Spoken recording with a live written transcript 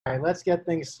All right, let's get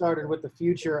things started with the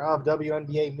future of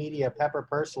WNBA media, Pepper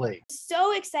Pursley.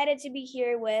 So excited to be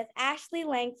here with Ashley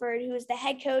Langford, who is the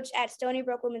head coach at Stony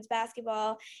Brook women's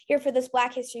basketball, here for this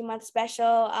Black History Month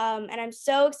special. And I'm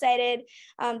so excited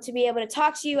to be able to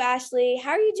talk to you, Ashley. How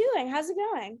are you doing? How's it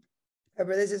going?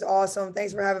 Pepper, this is awesome.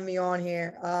 Thanks for having me on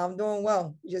here. I'm doing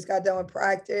well. We just got done with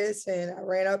practice and I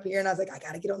ran up here and I was like, I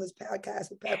got to get on this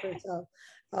podcast with Pepper. So,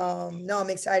 no,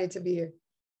 I'm excited to be here.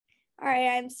 All right,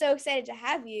 I'm so excited to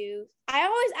have you. I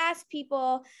always ask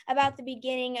people about the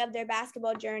beginning of their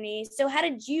basketball journey. So how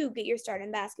did you get your start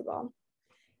in basketball?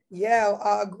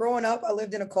 Yeah, growing up, I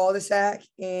lived in a cul-de-sac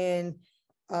and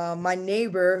my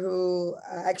neighbor who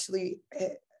actually,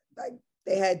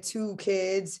 they had two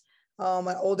kids,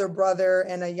 an older brother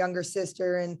and a younger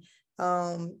sister. And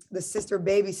the sister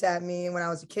babysat me when I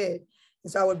was a kid.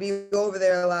 And so I would be over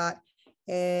there a lot.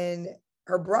 And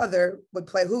her brother would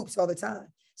play hoops all the time.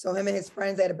 So him and his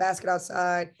friends, they had a basket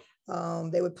outside.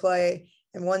 They would play.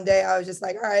 And one day I was just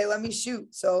like, all right, let me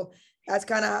shoot. So that's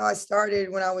kind of how I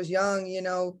started when I was young,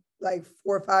 like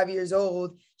 4 or 5 years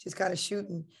old, just kind of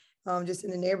shooting just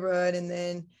in the neighborhood. And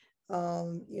then,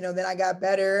 then I got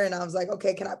better and I was like,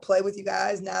 okay, can I play with you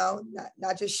guys now?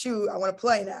 Not just shoot, I want to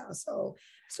play now. So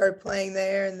I started playing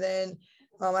there. And then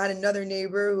I had another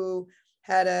neighbor who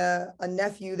had a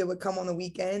nephew that would come on the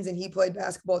weekends and he played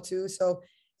basketball too. So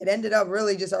it ended up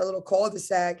really just our little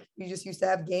cul-de-sac. We just used to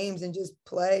have games and just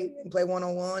play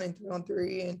 1-on-1 and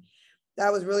 3-on-3. And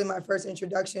that was really my first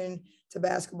introduction to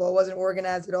basketball. It wasn't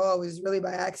organized at all. It was really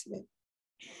by accident.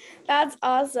 That's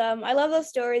awesome. I love those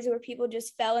stories where people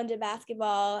just fell into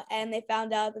basketball and they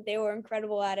found out that they were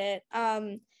incredible at it.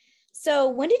 So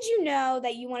when did you know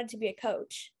that you wanted to be a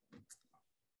coach?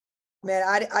 Man,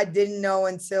 I didn't know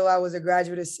until I was a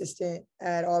graduate assistant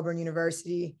at Auburn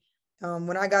University.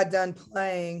 When I got done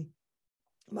playing,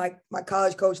 my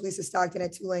college coach, Lisa Stockton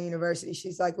at Tulane University,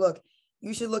 she's like, look,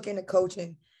 you should look into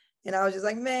coaching. And I was just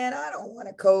like, man, I don't want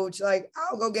to coach. Like,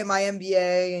 I'll go get my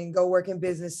MBA and go work in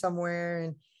business somewhere.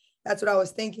 And that's what I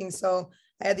was thinking. So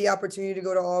I had the opportunity to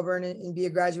go to Auburn and be a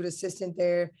graduate assistant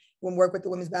there and work with the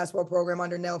women's basketball program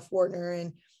under Nell Fortner.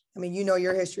 And I mean, you know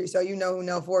your history, so you know who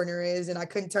Nell Fortner is. And I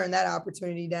couldn't turn that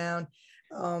opportunity down.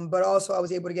 But also I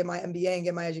was able to get my MBA and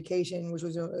get my education, which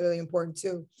was really important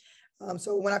too.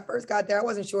 So when I first got there, I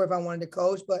wasn't sure if I wanted to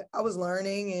coach, but I was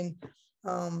learning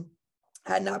and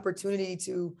had an opportunity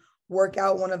to work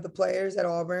out one of the players at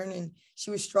Auburn. And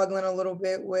she was struggling a little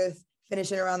bit with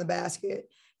finishing around the basket.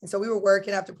 And so we were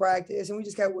working after practice and we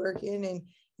just kept working. And,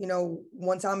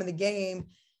 one time in the game,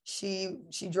 she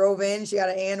drove in, she got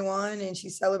an and one and she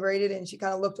celebrated and she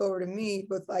kind of looked over to me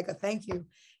with like a thank you.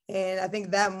 And I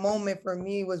think that moment for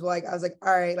me was like, I was like,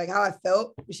 all right, like how I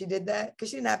felt when she did that, because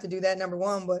she didn't have to do that, number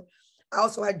one, but I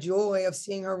also had joy of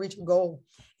seeing her reach a goal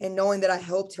and knowing that I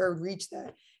helped her reach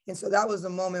that. And so that was the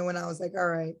moment when I was like, all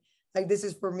right, like this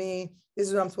is for me. This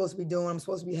is what I'm supposed to be doing. I'm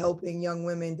supposed to be helping young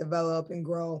women develop and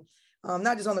grow,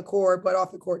 not just on the court, but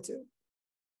off the court too.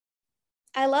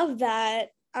 I love that.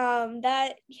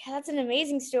 That's an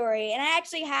amazing story. And I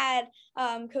actually had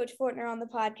Coach Fortner on the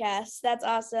podcast. That's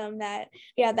awesome that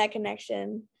we had that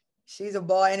connection. She's a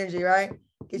ball energy, right?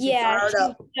 She's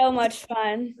so much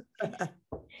fun.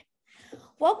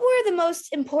 What were the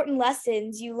most important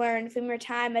lessons you learned from your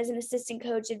time as an assistant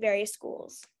coach at various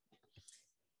schools?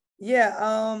 Yeah,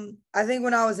 I think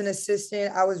when I was an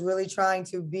assistant, I was really trying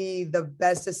to be the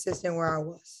best assistant where I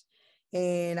was.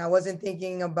 And I wasn't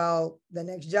thinking about the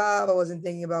next job. I wasn't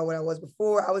thinking about what I was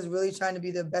before. I was really trying to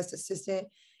be the best assistant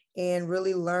and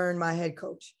really learn my head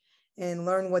coach and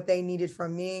learn what they needed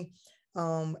from me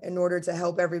in order to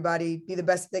help everybody be the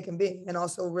best that they can be. And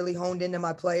also really honed into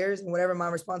my players and whatever my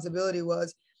responsibility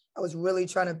was, I was really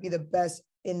trying to be the best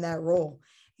in that role.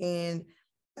 And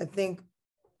I think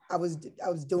I was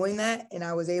doing that and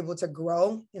I was able to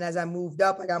grow. And as I moved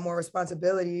up, I got more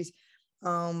responsibilities.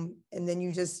 And then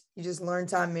you just learn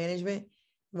time management,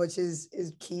 which is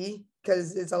key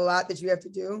because it's a lot that you have to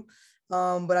do.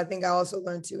 But I think I also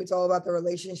learned too, it's all about the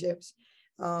relationships.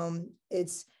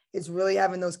 It's really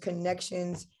having those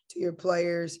connections to your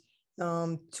players,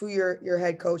 to your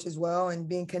head coach as well, and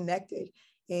being connected.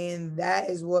 And that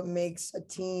is what makes a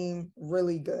team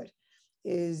really good.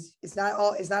 It's not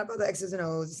about the X's and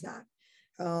O's. It's not.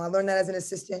 I learned that as an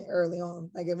assistant early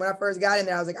on. Like when I first got in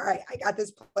there, I was like, all right, I got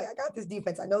this play, I got this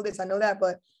defense. I know this, I know that,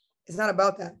 but it's not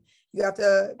about that. You have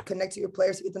to connect to your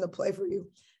players to get them to play for you.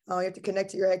 You have to connect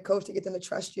to your head coach to get them to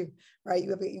trust you, right?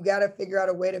 You got to figure out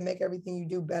a way to make everything you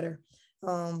do better.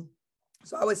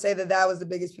 So I would say that was the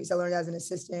biggest piece I learned as an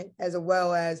assistant, as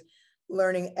well as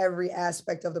learning every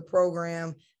aspect of the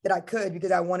program that I could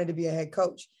because I wanted to be a head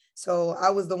coach. So I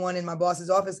was the one in my boss's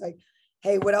office, like,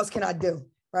 hey, what else can I do?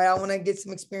 Right. I want to get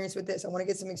some experience with this. I want to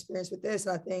get some experience with this.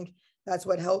 And I think that's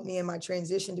what helped me in my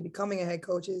transition to becoming a head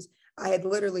coach is I had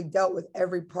literally dealt with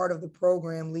every part of the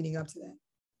program leading up to that.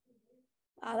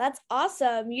 Oh, that's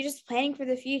awesome. You're just planning for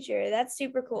the future. That's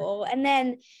super cool. And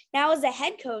then now as a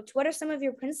head coach, what are some of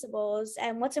your principles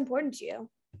and what's important to you?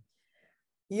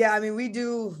 Yeah, I mean, we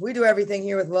do everything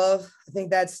here with love. I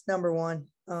think that's number one.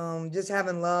 Just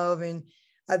having love. And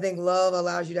I think love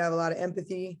allows you to have a lot of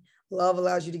empathy. Love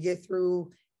allows you to get through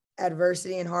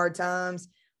adversity and hard times.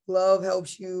 Love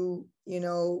helps you,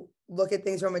 look at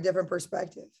things from a different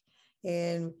perspective.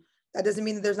 And that doesn't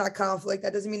mean that there's not conflict.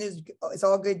 That doesn't mean it's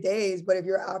all good days. But if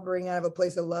you're operating out of a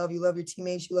place of love, you love your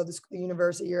teammates, you love the school,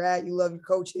 university you're at, you love your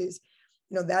coaches,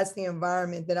 that's the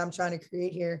environment that I'm trying to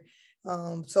create here.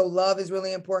 So love is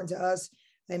really important to us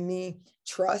and me.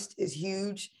 Trust is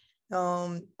huge.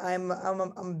 I'm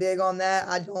big on that.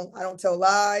 I don't tell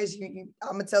lies.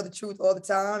 I'm gonna tell the truth all the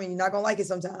time, and you're not gonna like it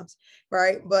sometimes,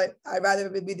 right? But I'd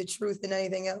rather it be the truth than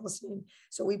anything else. And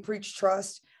so we preach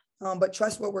trust. But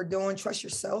trust what we're doing. Trust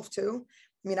yourself too.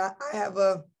 I mean, I have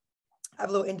a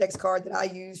little index card that I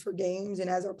use for games and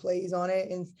has our plays on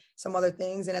it and some other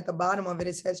things. And at the bottom of it,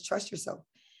 it says trust yourself.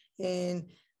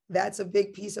 And that's a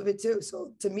big piece of it too.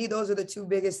 So to me, those are the two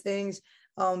biggest things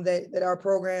that our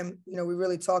program, we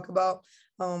really talk about.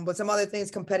 But some other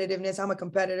things, competitiveness. I'm a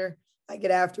competitor. I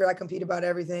get after it. I compete about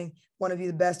everything. Want to be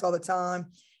the best all the time.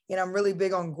 And I'm really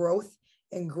big on growth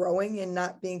and growing and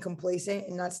not being complacent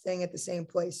and not staying at the same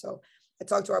place. So I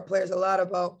talk to our players a lot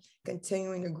about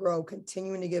continuing to grow,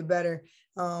 continuing to get better.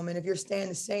 And if you're staying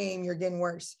the same, you're getting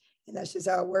worse. And that's just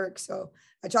how it works. So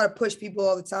I try to push people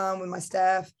all the time with my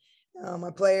staff,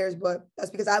 my players, but that's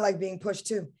because I like being pushed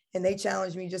too. And they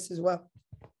challenge me just as well.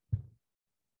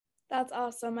 That's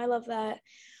awesome. I love that.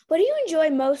 What do you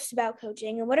enjoy most about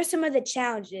coaching? And what are some of the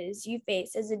challenges you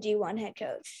face as a D1 head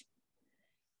coach?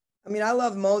 I mean, I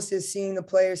love most is seeing the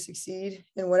players succeed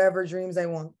in whatever dreams they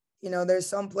want. There's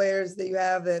some players that you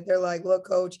have that they're like, look,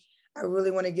 coach, I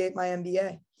really want to get my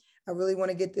MBA. I really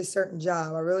want to get this certain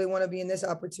job. I really want to be in this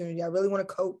opportunity. I really want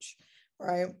to coach,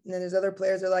 right? And then there's other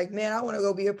players that are like, man, I want to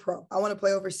go be a pro. I want to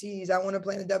play overseas. I want to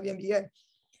play in the WNBA.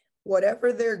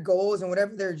 Whatever their goals and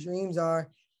whatever their dreams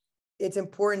are, it's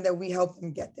important that we help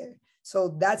them get there.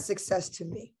 So that's success to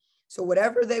me. So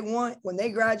whatever they want, when they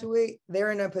graduate,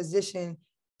 they're in a position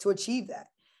to achieve that.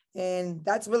 And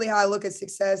that's really how I look at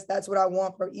success. That's what I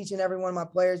want for each and every one of my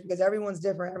players, because everyone's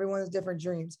different. Everyone has different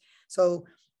dreams. So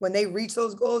when they reach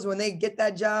those goals, when they get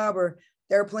that job or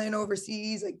they're playing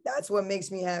overseas, like that's what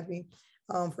makes me happy,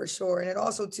 for sure. And it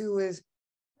also too is,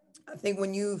 I think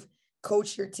when you've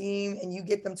coached your team and you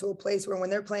get them to a place where when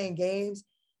they're playing games,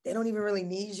 they don't even really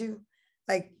need you.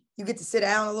 Like you get to sit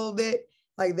down a little bit,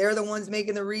 like they're the ones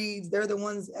making the reads, they're the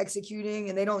ones executing,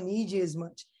 and they don't need you as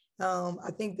much. I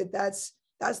think that's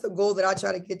the goal that I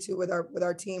try to get to with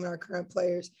our team and our current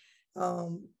players.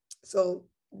 So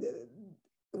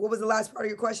what was the last part of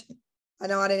your question? I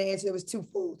know I didn't answer. It was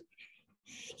twofold.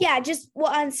 Yeah, just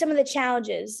on some of the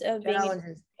challenges of being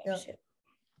yeah.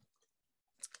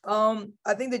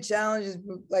 I think the challenge is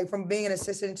like from being an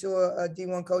assistant to a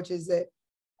D1 coach is that,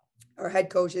 or head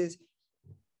coaches,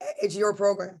 it's your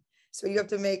program. So you have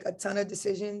to make a ton of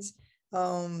decisions.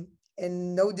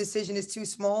 And no decision is too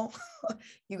small.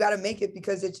 You got to make it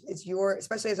because it's your,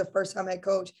 especially as a first-time head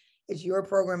coach, it's your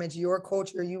program, it's your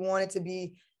culture. You want it to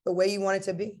be the way you want it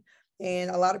to be.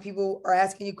 And a lot of people are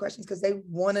asking you questions because they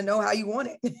want to know how you want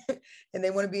it and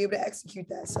they want to be able to execute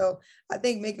that. So I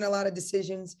think making a lot of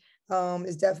decisions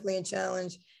is definitely a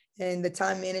challenge, and the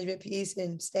time management piece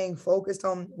and staying focused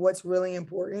on what's really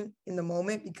important in the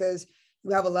moment, because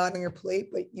you have a lot on your plate,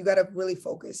 but you got to really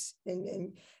focus.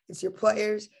 And it's your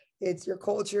players, it's your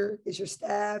culture, it's your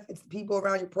staff, it's the people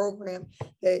around your program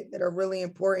that are really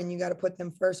important. You got to put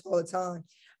them first all the time.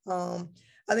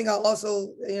 I think I'll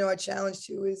also, a challenge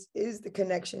too is the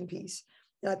connection piece.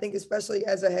 And I think especially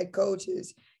as a head coach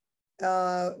is,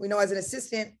 as an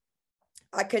assistant,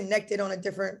 I connected on a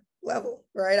different level,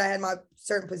 right? I had my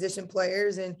certain position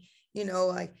players and,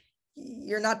 like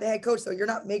you're not the head coach, so you're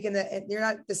not you're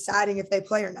not deciding if they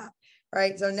play or not.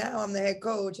 Right. So now I'm the head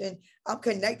coach and I'm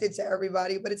connected to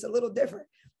everybody, but it's a little different.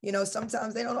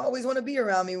 Sometimes they don't always want to be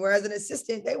around me, whereas an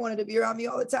assistant, they wanted to be around me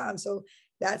all the time. So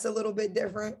that's a little bit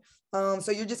different.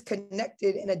 So you're just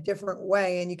connected in a different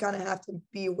way, and you kind of have to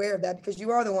be aware of that because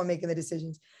you are the one making the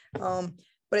decisions.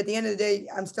 But at the end of the day,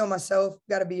 I'm still myself.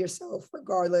 You got to be yourself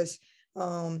regardless.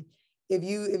 If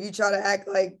you try to act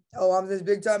like, oh, I'm this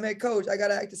big time head coach, I got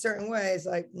to act a certain way. It's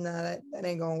like, nah, that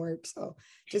ain't going to work. So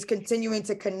just continuing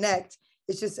to connect.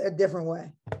 It's just a different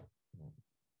way.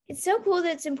 It's so cool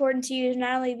that it's important to you to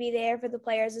not only be there for the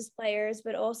players as players,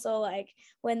 but also like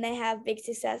when they have big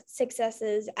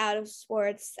successes out of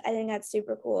sports. I think that's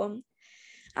super cool.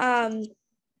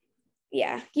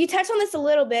 Yeah, you touched on this a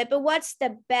little bit, but what's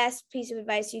the best piece of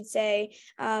advice you'd say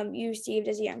you received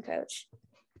as a young coach?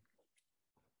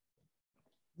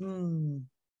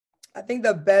 I think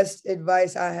the best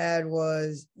advice I had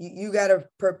was you got to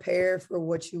prepare for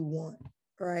what you want,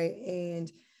 right?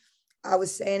 And I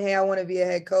was saying, hey, I want to be a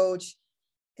head coach.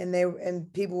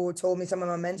 And people told me, some of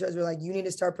my mentors were like, you need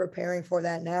to start preparing for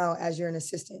that now as you're an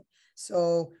assistant.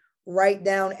 So write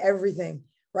down everything,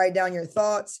 write down your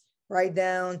thoughts, write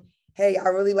down, hey, I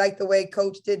really like the way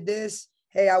coach did this.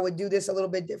 Hey, I would do this a little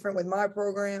bit different with my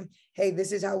program. Hey,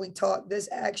 this is how we taught this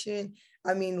action.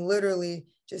 I mean, literally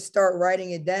just start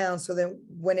writing it down so that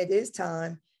when it is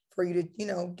time for you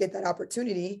to, get that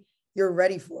opportunity, you're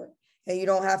ready for it. And you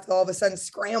don't have to all of a sudden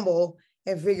scramble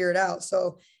and figure it out.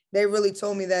 So they really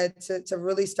told me that to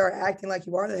really start acting like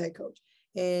you are the head coach.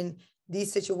 And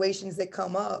these situations that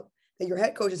come up that your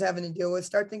head coach is having to deal with,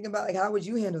 start thinking about like, how would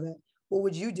you handle that? What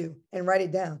would you do? And write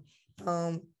it down.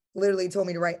 Literally told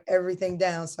me to write everything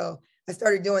down. So I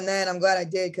started doing that. And I'm glad I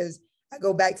did, because I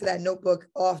go back to that notebook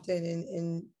often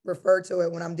and refer to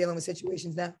it when I'm dealing with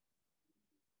situations now.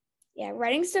 Yeah,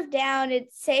 writing stuff down,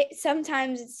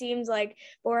 sometimes it seems like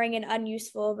boring and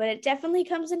unuseful, but it definitely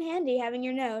comes in handy having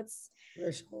your notes.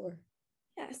 For sure.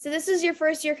 Yeah, so this is your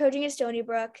first year coaching at Stony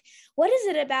Brook. What is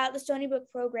it about the Stony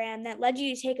Brook program that led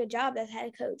you to take a job as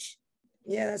head coach?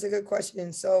 Yeah, that's a good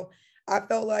question. So I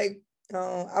felt like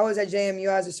I was at JMU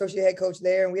as associate head coach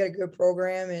there, and we had a good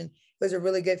program, and it was a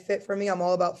really good fit for me. I'm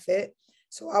all about fit.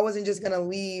 So I wasn't just going to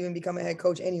leave and become a head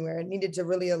coach anywhere. I needed to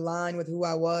really align with who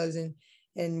I was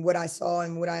and what I saw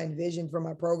and what I envisioned for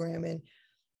my program. And,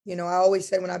 I always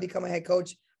said when I become a head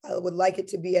coach, I would like it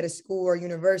to be at a school or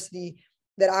university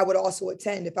that I would also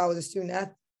attend if I was a student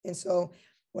athlete. And so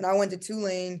when I went to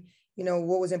Tulane,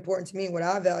 what was important to me and what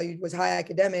I valued was high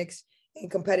academics and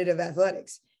competitive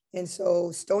athletics. And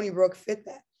so Stony Brook fit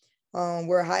that.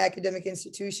 We're a high academic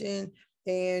institution,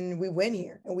 and we win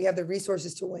here, and we have the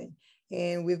resources to win.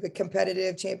 And we have a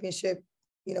competitive championship,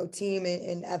 team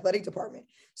and athletic department.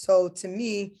 So to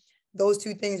me, those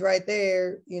two things right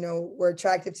there, were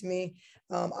attractive to me.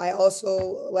 I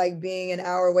also like being an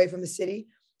hour away from the city.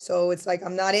 So it's like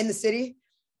I'm not in the city,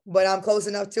 but I'm close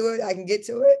enough to it. I can get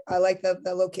to it. I like the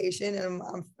location, and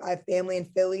I have family in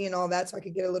Philly and all that, so I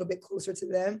could get a little bit closer to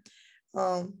them.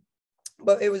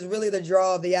 But it was really the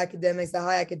draw of the academics, the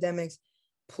high academics,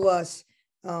 plus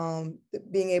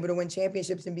being able to win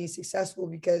championships and be successful,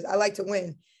 because I like to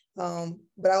win.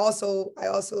 But I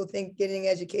also think getting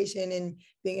education and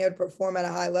being able to perform at a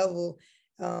high level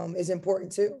is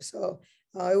important too. So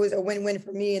it was a win-win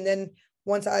for me. And then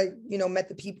once I, met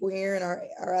the people here, and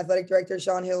our athletic director,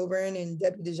 Sean Hilburn, and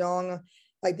Deputy DeJong,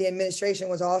 like the administration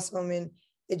was awesome, and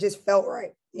it just felt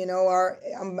right.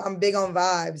 I'm big on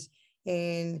vibes.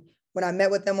 And when I met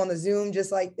with them on the Zoom,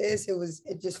 just like this,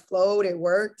 it just flowed, it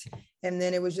worked. And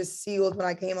then it was just sealed when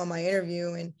I came on my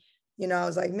interview. And, I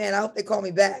was like, man, I hope they call me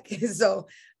back. So,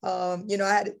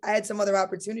 I had some other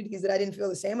opportunities that I didn't feel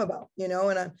the same about, and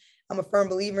I'm a firm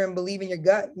believer in believing your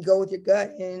gut and go with your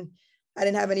gut. And I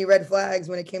didn't have any red flags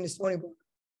when it came to Stony Brook.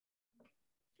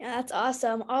 Yeah, that's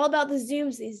awesome. All about the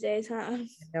Zooms these days, huh? I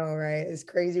know, right? It's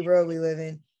crazy world we live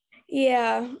in.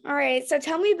 Yeah. All right. So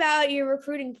tell me about your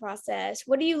recruiting process.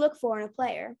 What do you look for in a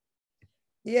player?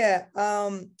 Yeah.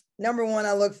 Number one,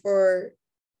 I look for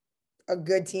a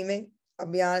good teammate. I'll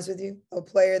be honest with you, a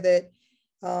player that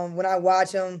when I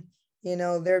watch them,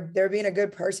 they're being a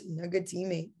good person, a good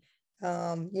teammate.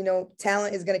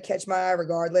 Talent is going to catch my eye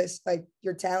regardless. Like,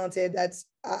 you're talented, that's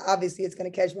obviously it's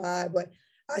going to catch my eye, but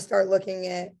I start looking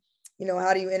at,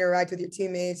 how do you interact with your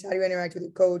teammates? How do you interact with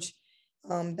your coach?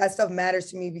 That stuff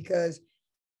matters to me, because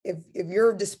if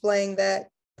you're displaying that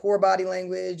poor body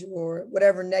language or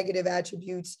whatever negative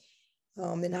attributes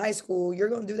in high school, you're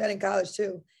going to do that in college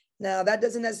too. Now, that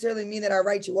doesn't necessarily mean that I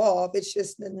write you off. It's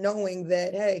just knowing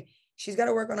that, hey, she's got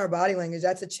to work on her body language.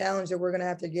 That's a challenge that we're going to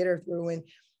have to get her through. And,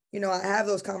 I have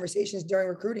those conversations during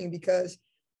recruiting, because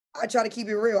I try to keep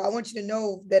it real. I want you to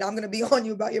know that I'm going to be on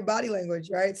you about your body language,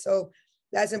 right? So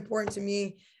that's important to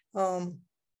me.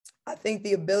 I think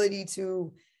the ability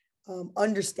to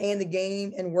understand the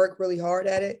game and work really hard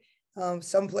at it.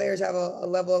 Some players have a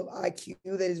level of IQ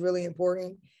that is really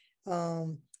important.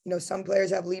 Some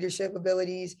players have leadership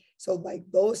abilities. So like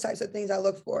those types of things I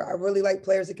look for. I really like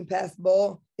players that can pass the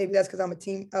ball. Maybe that's because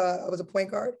I was a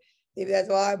point guard. Maybe that's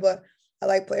why, but I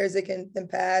like players that can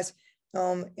pass.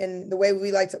 And the way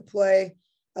we like to play,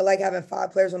 I like having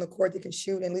 5 players on the court that can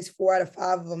shoot, and at least 4 out of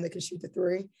 5 of them that can shoot the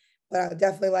three. But I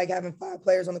definitely like having 5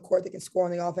 players on the court that can score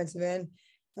on the offensive end.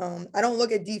 I don't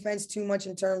look at defense too much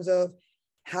in terms of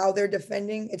how they're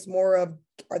defending. It's more of,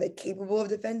 are they capable of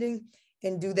defending,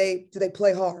 and do they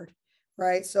play hard,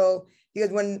 right? So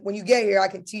because when you get here, I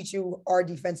can teach you our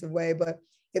defensive way, but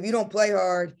if you don't play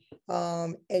hard,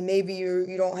 and maybe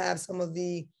you don't have some of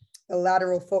the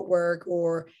lateral footwork,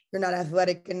 or you're not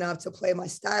athletic enough to play my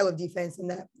style of defense, and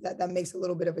that makes a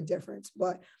little bit of a difference.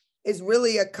 But it's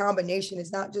really a combination.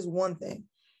 It's not just one thing.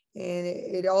 And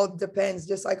it all depends,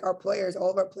 just like our players.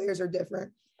 All of our players are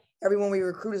different. Everyone we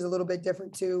recruit is a little bit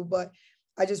different too. But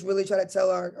I just really try to tell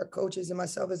our coaches and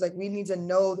myself is like, we need to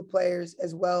know the players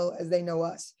as well as they know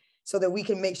us, so that we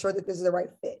can make sure that this is the right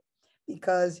fit.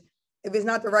 Because if it's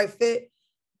not the right fit,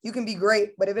 you can be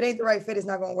great, but if it ain't the right fit, it's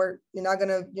not going to work. You're not going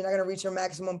to reach your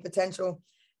maximum potential.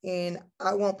 And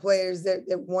I want players that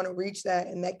want to reach that,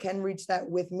 and that can reach that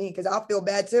with me, because I'll feel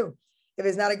bad too if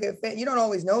it's not a good fit. You don't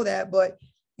always know that, but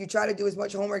you try to do as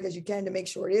much homework as you can to make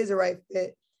sure it is the right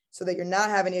fit, so that you're not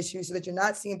having issues, so that you're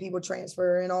not seeing people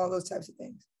transfer and all those types of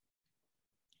things.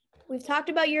 We've talked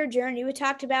about your journey. We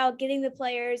talked about getting the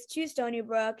players to Stony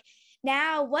Brook.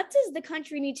 Now, what does the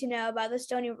country need to know about the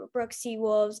Stony Brook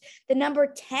Seawolves, the number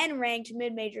 10 ranked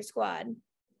mid-major squad?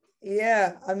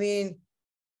 Yeah, I mean,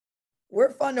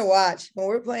 we're fun to watch. When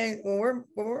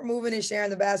we're moving and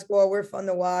sharing the basketball, we're fun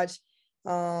to watch.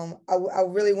 I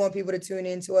really want people to tune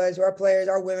into us. Our players,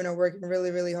 our women are working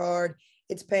really, really hard.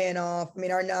 It's paying off. I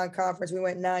mean, our non-conference, we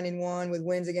went 9-1 with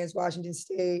wins against Washington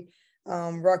State,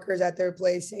 Rutgers at their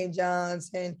place, St.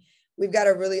 John's, and we've got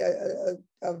a really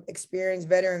experienced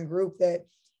veteran group that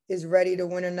is ready to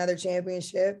win another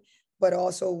championship, but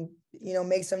also,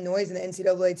 make some noise in the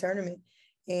NCAA tournament.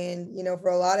 And, for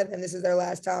a lot of them, this is their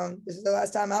last time. This is their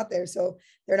last time out there. So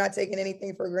they're not taking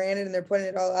anything for granted, and they're putting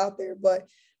it all out there. But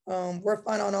we're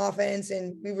fun on offense,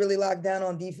 and we really lock down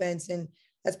on defense. And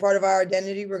that's part of our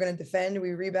identity. We're going to defend,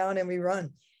 we rebound, and we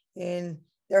run. And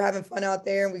they're having fun out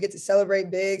there, and we get to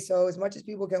celebrate big. So as much as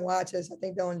people can watch us, I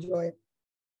think they'll enjoy it.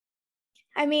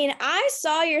 I mean, I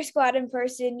saw your squad in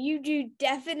person. You do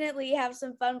definitely have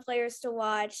some fun players to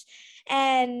watch.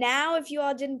 And now, if you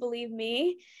all didn't believe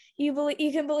me, you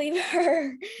can believe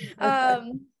her.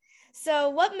 So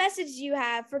what message do you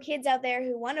have for kids out there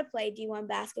who want to play D1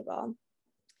 basketball?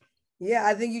 Yeah,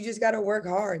 I think you just got to work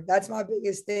hard. That's my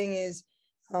biggest thing is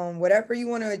whatever you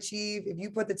want to achieve, if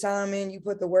you put the time in, you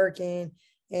put the work in,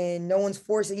 and no one's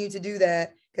forcing you to do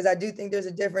that. Because I do think there's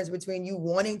a difference between you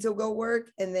wanting to go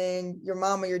work and then your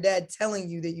mom or your dad telling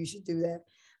you that you should do that.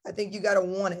 I think you got to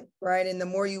want it, right? And the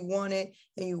more you want it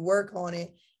and you work on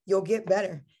it, you'll get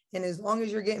better. And as long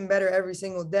as you're getting better every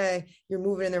single day, you're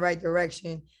moving in the right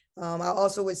direction. I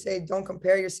also would say, don't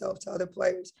compare yourself to other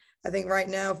players. I think right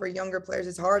now for younger players,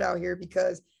 it's hard out here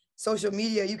because social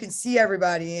media, you can see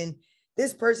everybody, and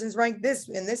this person's ranked this,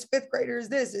 and this fifth grader is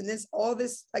this, and this, all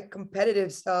this like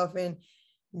competitive stuff, and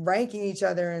ranking each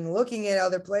other and looking at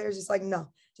other players. It's like, no,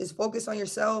 just focus on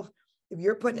yourself. If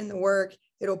you're putting in the work,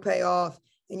 it'll pay off,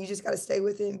 and you just got to stay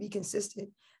with it and be consistent.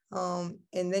 And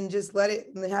then just let it,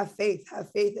 and then have faith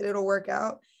that it'll work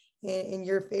out in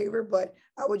your favor. But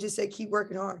I would just say, keep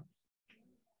working hard.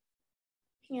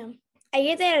 Yeah. I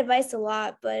get that advice a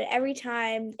lot, but every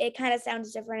time it kind of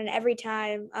sounds different, and every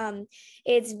time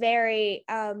it's very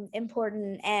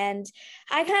important. And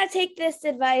I kind of take this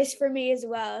advice for me as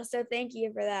well. So thank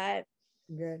you for that.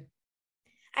 Good.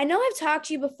 I know I've talked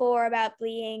to you before about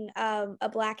being a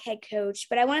Black head coach,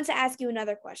 but I wanted to ask you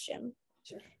another question.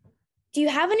 Sure. Do you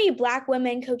have any Black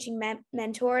women coaching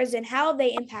mentors, and how have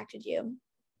they impacted you?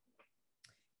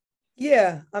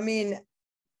 Yeah, I mean,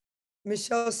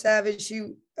 Michelle Savage,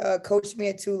 she coached me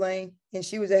at Tulane, and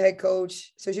she was a head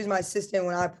coach. So she was my assistant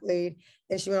when I played,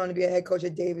 and she went on to be a head coach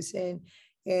at Davidson.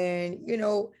 And,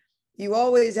 you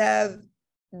always have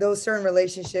those certain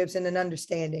relationships and an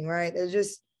understanding, right?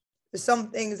 There's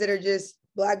some things that are just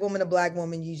Black woman to Black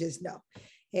woman, you just know.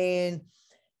 And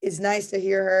it's nice to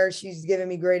hear her. She's given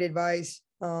me great advice.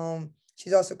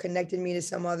 She's also connected me to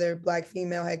some other Black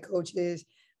female head coaches.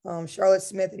 Charlotte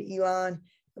Smith at Elon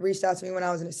reached out to me when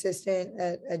I was an assistant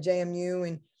at JMU,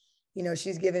 and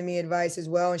she's given me advice as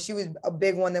well. And she was a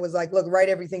big one that was like, look, write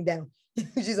everything down.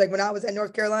 She's like, when I was at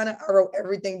North Carolina, I wrote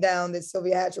everything down that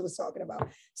Sylvia Hatcher was talking about.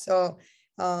 So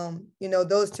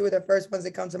those two are the first ones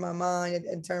that come to my mind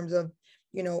in terms of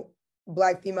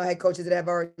Black female head coaches that have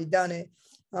already done it.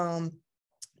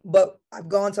 But I've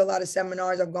gone to a lot of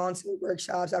seminars, I've gone to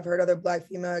workshops, I've heard other Black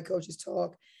female head coaches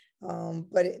talk,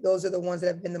 but those are the ones that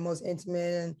have been the most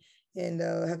intimate and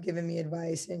have given me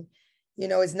advice. And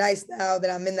it's nice now that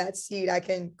I'm in that seat. I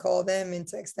can call them and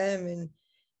text them and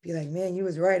be like, man, you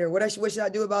was right. Or what should I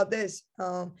do about this?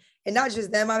 And not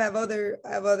just them. I have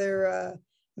other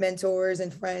mentors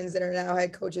and friends that are now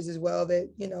head coaches as well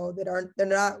that, they're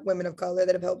not women of color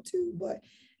that have helped too. But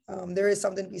there is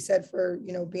something to be said for,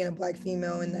 being a Black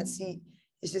female in that seat.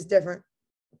 It's just different.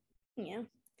 Yeah.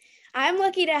 I'm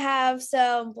lucky to have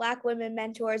some Black women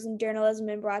mentors in journalism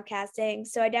and broadcasting.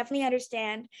 So I definitely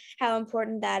understand how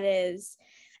important that is.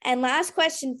 And last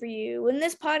question for you. When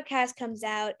this podcast comes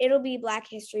out, it'll be Black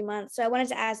History Month. So I wanted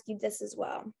to ask you this as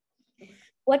well.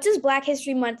 What does Black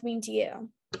History Month mean to you?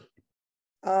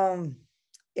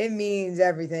 It means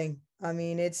everything. I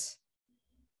mean, it's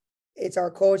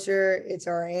our culture, it's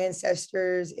our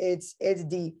ancestors, it's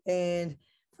deep. And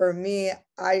for me,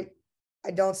 I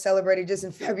don't celebrate it just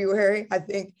in February. I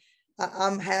think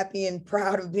I'm happy and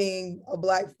proud of being a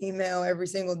Black female every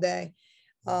single day.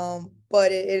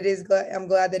 But it is I'm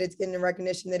glad that it's getting the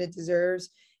recognition that it deserves,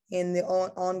 and the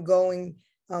ongoing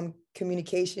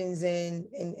communications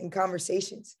and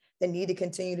conversations that need to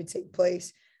continue to take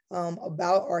place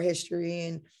about our history.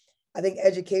 And I think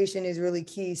education is really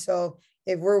key. So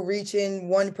if we're reaching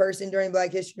one person during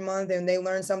Black History Month and they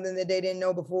learn something that they didn't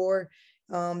know before,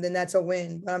 then that's a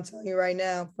win. But I'm telling you right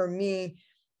now, for me,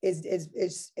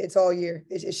 it's all year.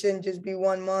 It shouldn't just be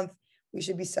 1 month. We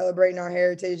should be celebrating our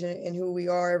heritage and who we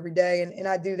are every day. And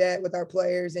I do that with our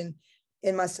players and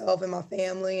myself and my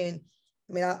family. And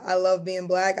I mean, I love being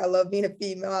Black. I love being a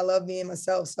female. I love being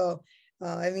myself. So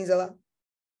it means a lot.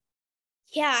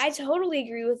 Yeah, I totally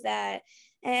agree with that.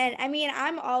 And I mean,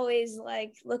 I'm always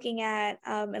like looking at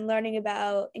and learning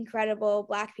about incredible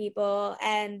Black people.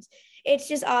 And it's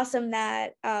just awesome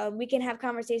that we can have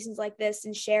conversations like this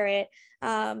and share it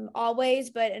always,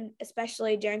 but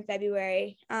especially during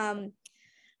February.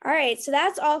 All right, so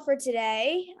that's all for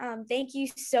today. Thank you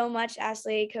so much,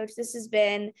 Ashley. Coach, this has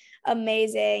been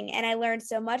amazing, and I learned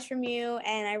so much from you,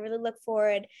 and I really look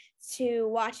forward to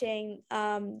watching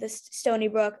the Stony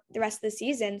Brook the rest of the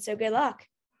season. So good luck.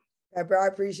 Yeah, bro, I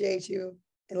appreciate you.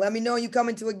 And let me know when you come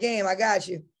into a game. I got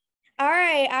you. All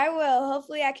right, I will.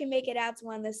 Hopefully I can make it out to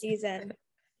one this season.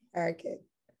 All right, kid.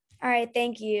 All right,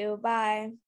 thank you. Bye.